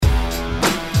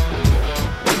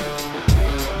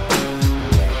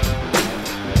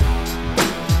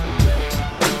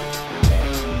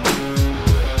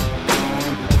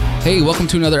Hey, welcome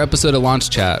to another episode of Launch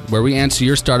Chat, where we answer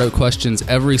your startup questions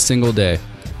every single day.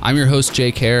 I'm your host,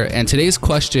 Jake Hare, and today's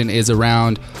question is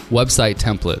around website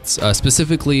templates.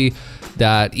 Specifically,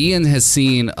 that Ian has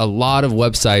seen a lot of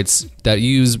websites that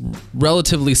use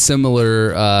relatively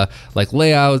similar like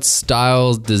layouts,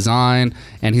 styles, design,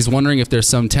 and he's wondering if there's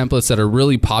some templates that are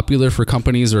really popular for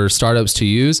companies or startups to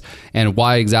use and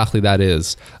why exactly that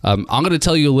is. I'm going to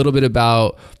tell you a little bit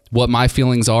about what my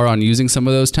feelings are on using some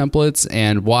of those templates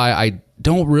and why I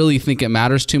don't really think it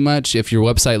matters too much if your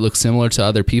website looks similar to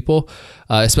other people,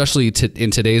 especially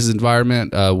in today's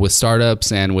environment with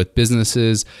startups and with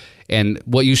businesses, and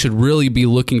what you should really be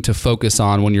looking to focus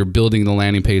on when you're building the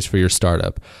landing page for your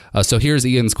startup. So here's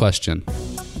Ian's question.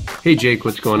 Hey Jake,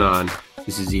 what's going on?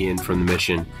 This is Ian from The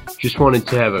Mission. Just wanted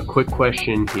to have a quick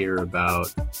question here about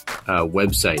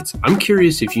websites. I'm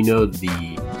curious if you know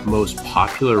the most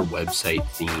popular website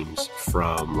themes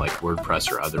from like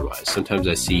WordPress or otherwise. Sometimes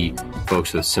I see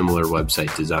folks with similar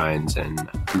website designs, and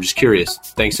I'm just curious.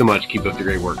 Thanks so much. Keep up the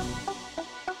great work.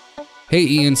 Hey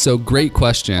Ian, so great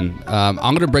question. I'm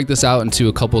going to break this out into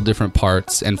a couple different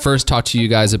parts and first talk to you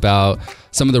guys about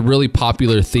some of the really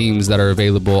popular themes that are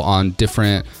available on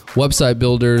different website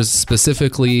builders.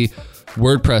 Specifically,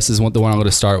 WordPress is the one I'm going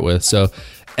to start with. So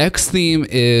X theme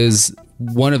is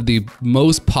one of the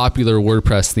most popular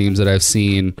WordPress themes that I've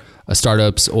seen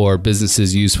startups or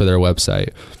businesses use for their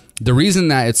website. The reason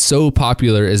that it's so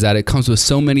popular is that it comes with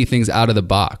so many things out of the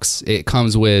box. It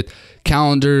comes with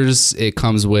calendars, it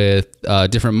comes with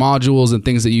different modules and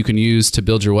things that you can use to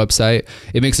build your website.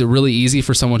 It makes it really easy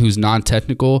for someone who's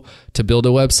non-technical to build a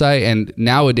website. And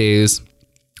nowadays,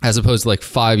 as opposed to like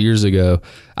 5 years ago,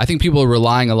 I think people are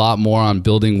relying a lot more on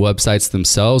building websites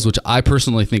themselves, which I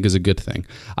personally think is a good thing.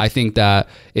 I think that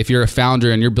if you're a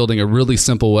founder and you're building a really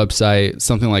simple website,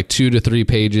 something like 2 to 3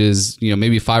 pages,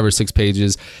 maybe 5 or 6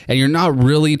 pages, and you're not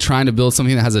really trying to build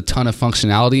something that has a ton of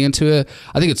functionality into it,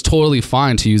 I think it's totally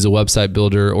fine to use a website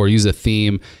builder or use a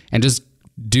theme and just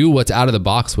do what's out of the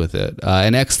box with it.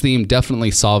 An X theme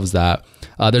definitely solves that.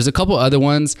 There's a couple other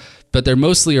ones, but they're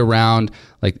mostly around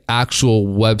like actual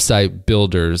website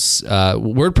builders.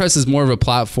 WordPress is more of a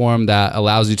platform that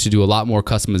allows you to do a lot more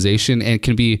customization and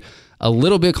can be a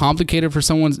little bit complicated for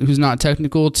someone who's not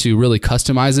technical to really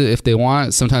customize it if they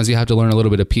want. Sometimes you have to learn a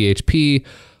little bit of PHP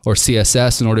or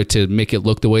CSS in order to make it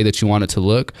look the way that you want it to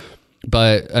look.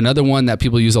 But another one that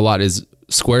people use a lot is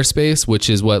Squarespace, which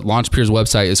is what LaunchPeer's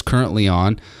website is currently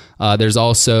on. There's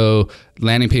also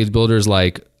landing page builders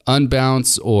like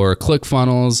Unbounce or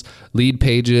ClickFunnels, Lead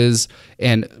Pages.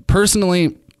 And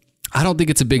personally, I don't think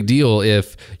it's a big deal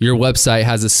if your website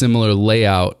has a similar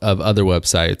layout of other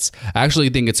websites. I actually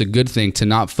think it's a good thing to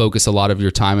not focus a lot of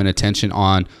your time and attention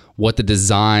on what the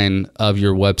design of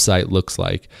your website looks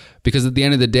like. Because at the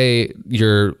end of the day,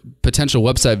 your potential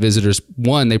website visitors,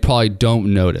 one, they probably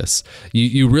don't notice.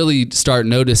 You really start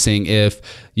noticing if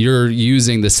you're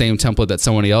using the same template that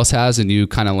somebody else has and you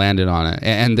kind of landed on it.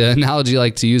 And the analogy I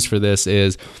like to use for this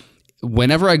is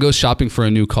whenever I go shopping for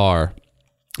a new car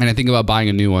and I think about buying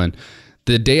a new one,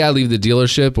 the day I leave the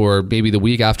dealership or maybe the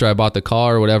week after I bought the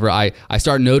car or whatever, I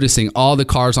start noticing all the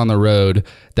cars on the road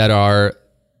that are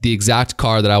the exact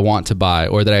car that I want to buy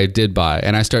or that I did buy.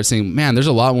 And I start saying, man, there's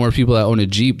a lot more people that own a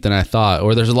Jeep than I thought,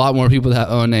 or there's a lot more people that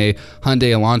own a Hyundai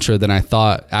Elantra than I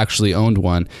thought actually owned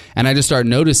one. And I just start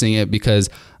noticing it because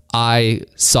I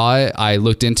saw it, I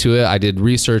looked into it, I did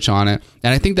research on it.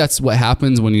 And I think that's what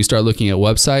happens when you start looking at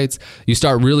websites. You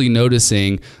start really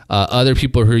noticing other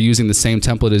people who are using the same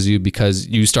template as you because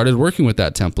you started working with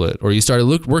that template or you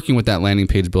started working with that landing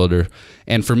page builder.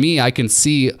 And for me, I can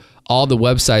see all the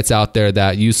websites out there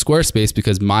that use Squarespace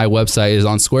because my website is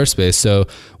on Squarespace. So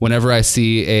whenever I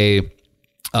see a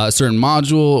certain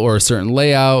module or a certain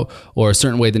layout or a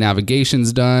certain way the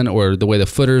navigation's done or the way the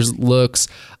footers looks,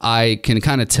 I can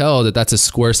kind of tell that that's a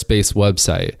Squarespace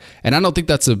website. And I don't think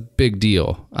that's a big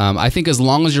deal. I think as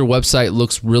long as your website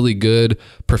looks really good,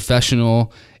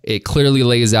 professional, it clearly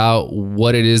lays out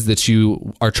what it is that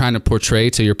you are trying to portray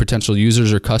to your potential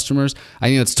users or customers, I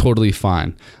think that's totally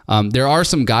fine. There are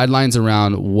some guidelines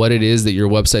around what it is that your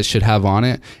website should have on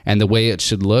it and the way it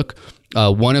should look.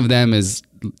 One of them is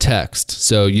text.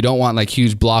 So you don't want like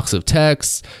huge blocks of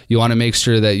text. You want to make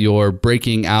sure that you're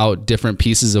breaking out different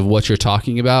pieces of what you're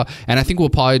talking about. And I think we'll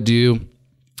probably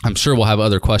I'm sure we'll have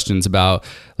other questions about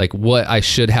like what I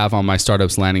should have on my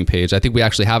startup's landing page. I think we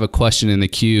actually have a question in the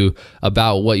queue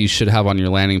about what you should have on your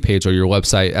landing page or your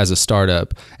website as a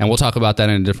startup. And we'll talk about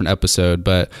that in a different episode.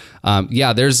 But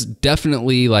yeah, there's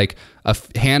definitely like a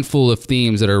handful of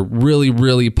themes that are really,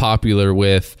 really popular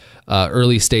with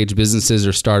early stage businesses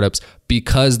or startups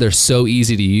because they're so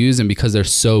easy to use and because they're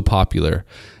so popular.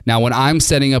 Now, when I'm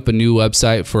setting up a new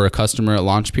website for a customer at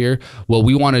LaunchPeer, what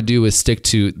we want to do is stick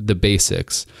to the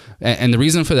basics. And the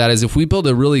reason for that is if we build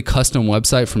a really custom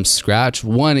website from scratch,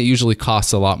 one, it usually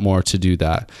costs a lot more to do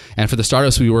that. And for the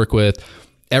startups we work with,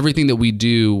 everything that we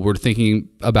do, we're thinking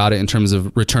about it in terms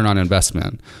of return on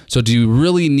investment. So do you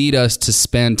really need us to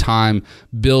spend time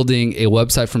building a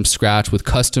website from scratch with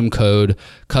custom code,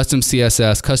 custom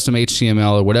CSS, custom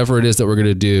HTML, or whatever it is that we're going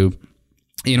to do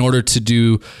in order to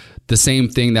do the same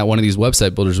thing that one of these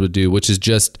website builders would do, which is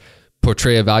just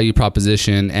portray a value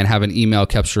proposition and have an email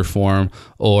capture form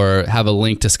or have a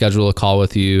link to schedule a call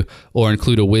with you or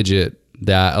include a widget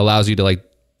that allows you to like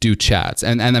do chats.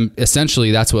 And then essentially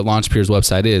that's what LaunchPeer's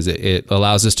website is. It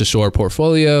allows us to show our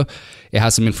portfolio. It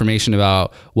has some information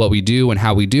about what we do and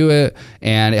how we do it.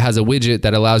 And it has a widget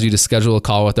that allows you to schedule a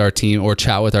call with our team or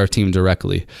chat with our team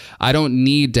directly. I don't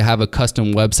need to have a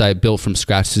custom website built from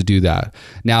scratch to do that.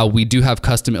 Now, we do have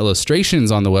custom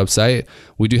illustrations on the website.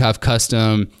 We do have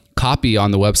custom copy on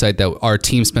the website that our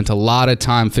team spent a lot of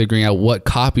time figuring out what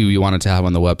copy we wanted to have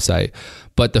on the website.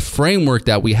 But the framework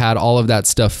that we had all of that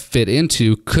stuff fit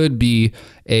into could be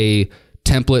a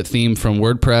template theme from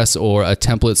WordPress or a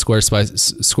template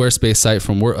Squarespace site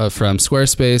from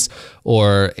Squarespace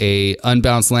or a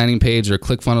unbounced landing page or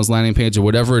ClickFunnels landing page or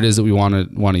whatever it is that we want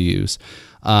to use.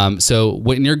 So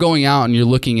when you're going out and you're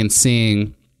looking and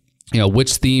seeing,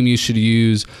 which theme you should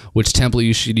use, which template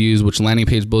you should use, which landing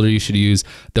page builder you should use,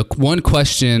 the one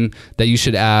question that you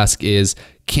should ask is,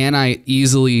 can I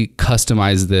easily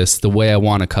customize this the way I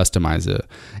want to customize it?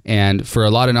 And for a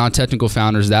lot of non-technical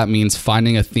founders, that means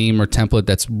finding a theme or template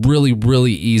that's really,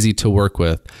 really easy to work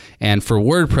with. And for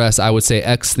WordPress, I would say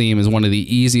X theme is one of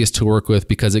the easiest to work with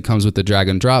because it comes with the drag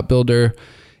and drop builder.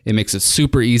 It makes it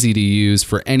super easy to use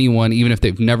for anyone, even if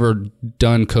they've never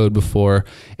done code before.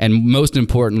 And most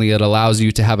importantly, it allows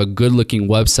you to have a good looking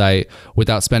website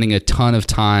without spending a ton of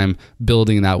time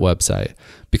building that website.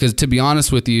 Because to be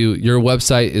honest with you, your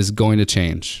website is going to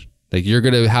change. Like, you're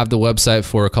going to have the website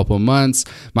for a couple of months.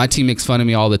 My team makes fun of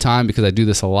me all the time because I do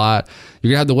this a lot.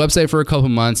 You're going to have the website for a couple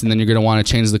of months, and then you're going to want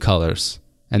to change the colors.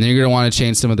 And then you're going to want to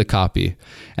change some of the copy.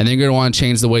 And then you're going to want to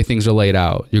change the way things are laid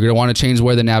out. You're going to want to change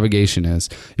where the navigation is.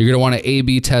 You're going to want to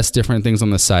A/B test different things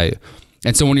on the site.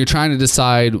 And so when you're trying to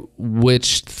decide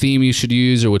which theme you should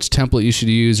use or which template you should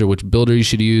use or which builder you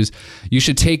should use, you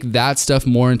should take that stuff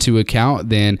more into account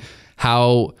than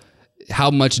how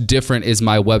much different is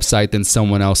my website than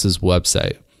someone else's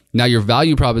website. Now, your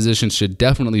value proposition should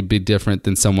definitely be different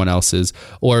than someone else's,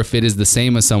 or if it is the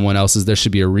same as someone else's, there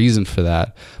should be a reason for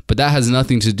that. But that has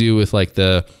nothing to do with like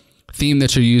the theme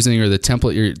that you're using or the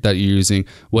template that you're using.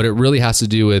 What it really has to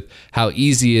do with how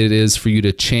easy it is for you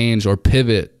to change or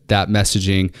pivot that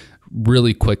messaging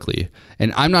really quickly.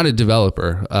 And I'm not a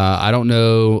developer. I don't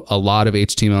know a lot of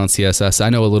HTML and CSS. I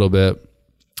know a little bit.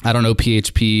 I don't know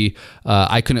PHP.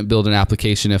 I couldn't build an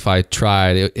application if I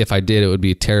tried. If I did, it would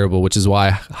be terrible, which is why I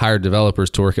hired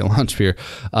developers to work at LaunchPeer.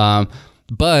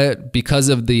 But because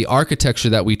of the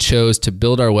architecture that we chose to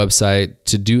build our website,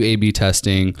 to do A/B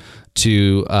testing,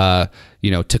 to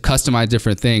customize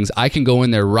different things, I can go in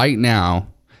there right now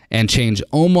and change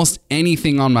almost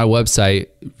anything on my website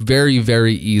very,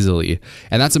 very easily.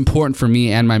 And that's important for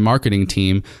me and my marketing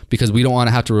team because we don't want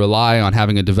to have to rely on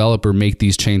having a developer make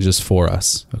these changes for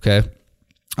us, okay?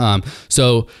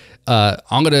 So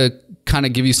I'm going to kind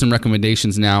of give you some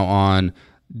recommendations now on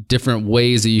different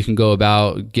ways that you can go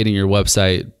about getting your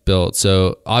website built.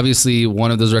 So obviously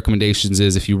one of those recommendations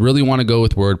is if you really want to go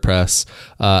with WordPress,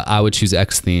 I would choose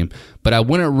X theme. But I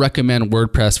wouldn't recommend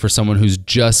WordPress for someone who's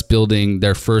just building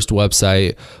their first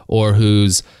website or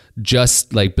who's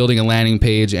just like building a landing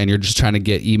page and you're just trying to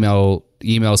get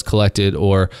emails collected,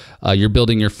 or you're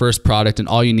building your first product and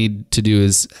all you need to do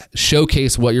is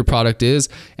showcase what your product is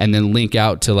and then link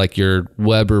out to like your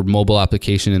web or mobile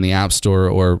application in the App Store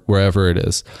or wherever it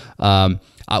is.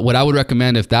 What I would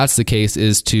recommend if that's the case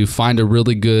is to find a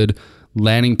really good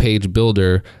landing page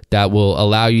builder that will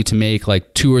allow you to make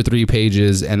like 2 or 3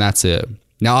 pages and that's it.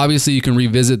 Now, obviously, you can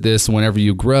revisit this whenever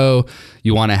you grow.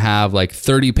 You want to have like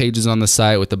 30 pages on the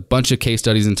site with a bunch of case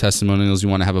studies and testimonials. You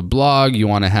want to have a blog. You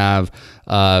want to have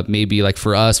maybe like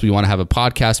for us, we want to have a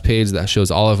podcast page that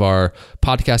shows all of our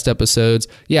podcast episodes.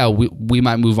 Yeah, we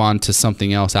might move on to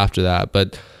something else after that.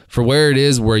 But for where it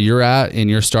is, where you're at in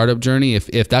your startup journey,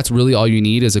 if that's really all you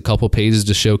need is a couple pages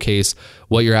to showcase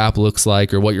what your app looks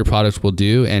like or what your product will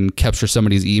do and capture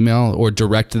somebody's email or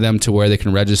direct them to where they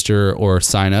can register or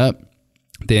sign up,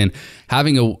 then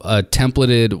having a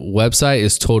templated website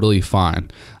is totally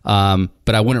fine.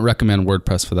 But I wouldn't recommend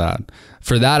WordPress for that.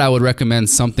 For that, I would recommend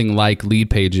something like Lead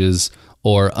Pages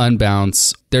or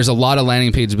Unbounce. There's a lot of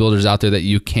landing page builders out there that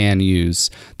you can use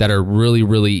that are really,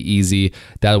 really easy,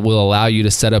 that will allow you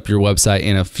to set up your website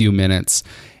in a few minutes.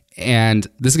 And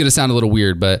this is going to sound a little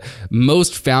weird, but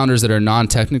most founders that are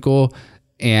non-technical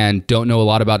and don't know a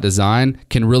lot about design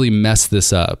can really mess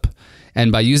this up.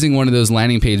 And by using one of those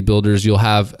landing page builders, you'll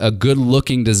have a good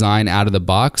looking design out of the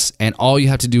box, and all you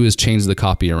have to do is change the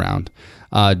copy around.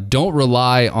 Don't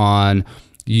rely on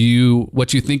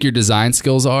what you think your design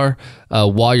skills are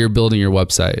while you're building your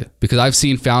website. Because I've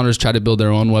seen founders try to build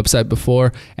their own website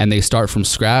before, and they start from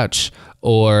scratch,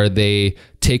 or they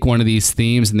take one of these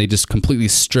themes and they just completely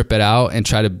strip it out and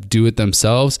try to do it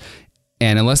themselves.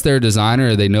 And unless they're a designer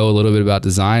or they know a little bit about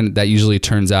design, that usually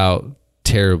turns out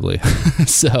terribly.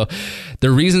 So the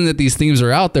reason that these themes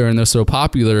are out there and they're so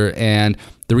popular, and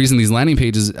the reason these landing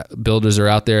pages builders are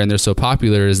out there and they're so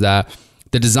popular, is that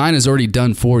the design is already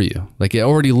done for you. Like, it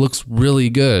already looks really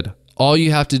good. All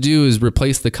you have to do is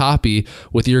replace the copy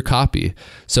with your copy.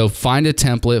 So find a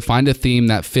template, find a theme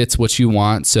that fits what you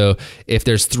want. So if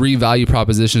there's 3 value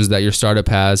propositions that your startup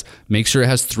has, make sure it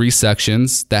has 3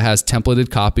 sections that has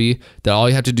templated copy, that all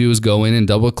you have to do is go in and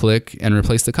double click and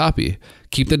replace the copy.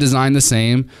 Keep the design the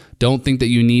same. Don't think that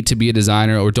you need to be a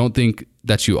designer, or don't think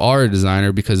that you are a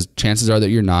designer, because chances are that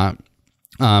you're not.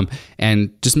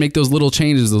 And just make those little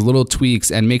changes, those little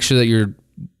tweaks, and make sure that your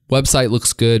website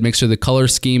looks good. Make sure the color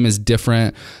scheme is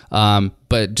different.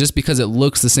 But just because it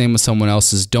looks the same as someone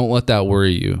else's, don't let that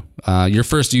worry you. Your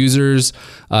first users,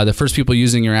 the first people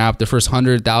using your app, the first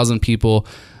 100,000 people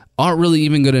aren't really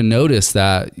even going to notice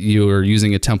that you are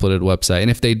using a templated website.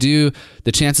 And if they do,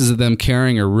 the chances of them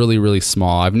caring are really, really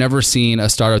small. I've never seen a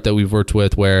startup that we've worked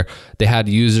with where they had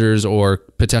users or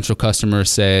potential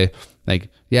customers say, like,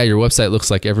 yeah, your website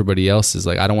looks like everybody else's.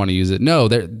 Like, I don't want to use it. No,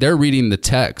 they're reading the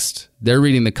text. They're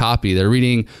reading the copy. They're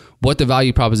reading what the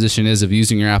value proposition is of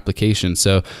using your application.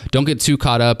 So don't get too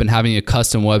caught up in having a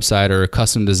custom website or a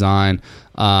custom design.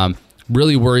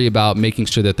 Really worry about making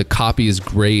sure that the copy is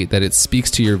great, that it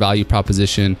speaks to your value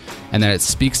proposition, and that it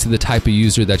speaks to the type of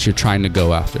user that you're trying to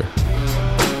go after.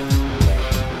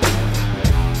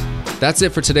 That's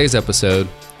it for today's episode.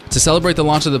 To celebrate the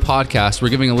launch of the podcast, we're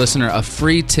giving a listener a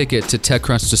free ticket to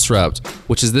TechCrunch Disrupt,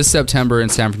 which is this September in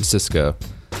San Francisco.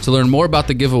 To learn more about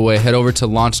the giveaway, head over to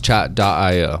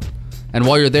launchchat.io. And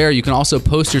while you're there, you can also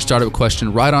post your startup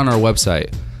question right on our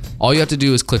website. All you have to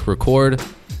do is click record,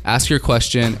 ask your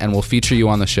question, and we'll feature you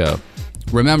on the show.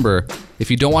 Remember,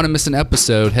 if you don't want to miss an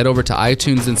episode, head over to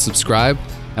iTunes and subscribe,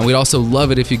 and we'd also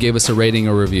love it if you gave us a rating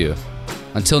or review.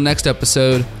 Until next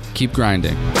episode, keep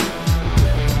grinding.